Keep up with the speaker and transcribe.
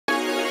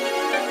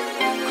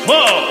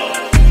Whoa.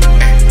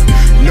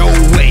 No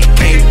way,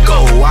 can't go.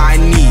 I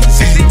need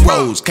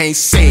zeros, can't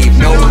save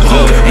no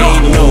hood,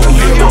 ain't no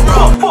hero.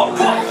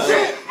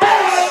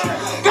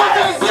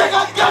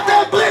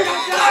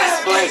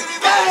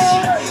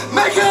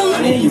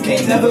 You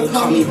can't never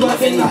call me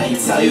bluffing. I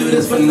tell you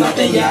this for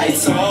nothing. Yeah, I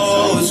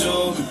told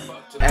you.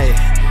 Hey,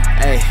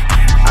 I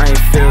ain't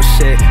feel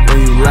shit when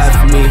you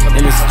left me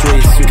in the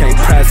streets. You can't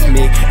press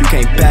me, you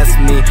can't best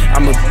me.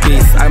 I'm a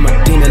beast, I'm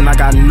a demon, I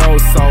got no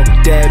soul.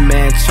 Dead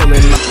man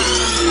chillin'.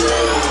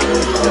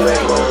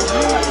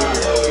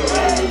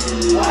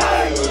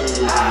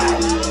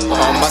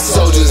 My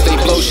soldiers, they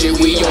blow shit.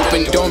 We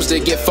open domes to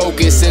get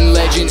focus. And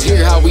legends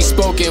hear how we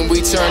spoken.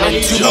 We turn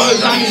into All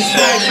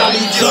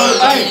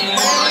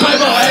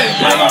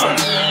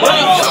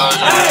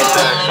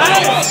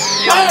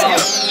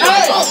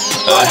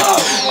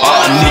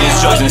I need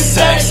is drugs and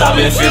sex. I've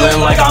been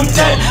feeling like I'm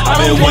dead. I've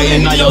been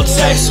waiting on your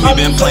text. We've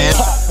been playing.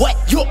 What?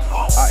 You?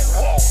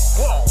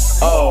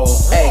 Oh,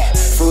 hey,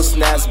 fruit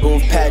snaps,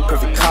 booth pack,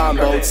 perfect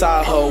combo.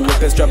 Tahoe,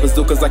 whipping strap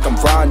bazookas like I'm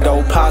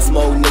Rondo.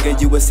 Posmo, nigga,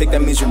 you was sick,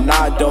 that means you're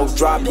not dope.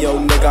 Drop yo,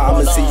 nigga,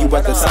 I'ma see you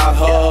at the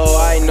Tahoe.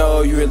 I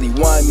know you really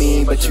want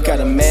me, but you got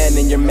a man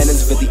and your man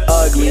is really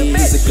ugly.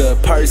 He's a good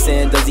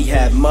person, does he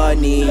have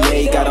money? Yeah,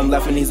 he got him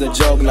left and he's a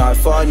joke, not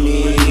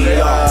funny.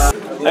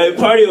 Hey,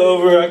 party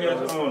over. I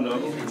don't know.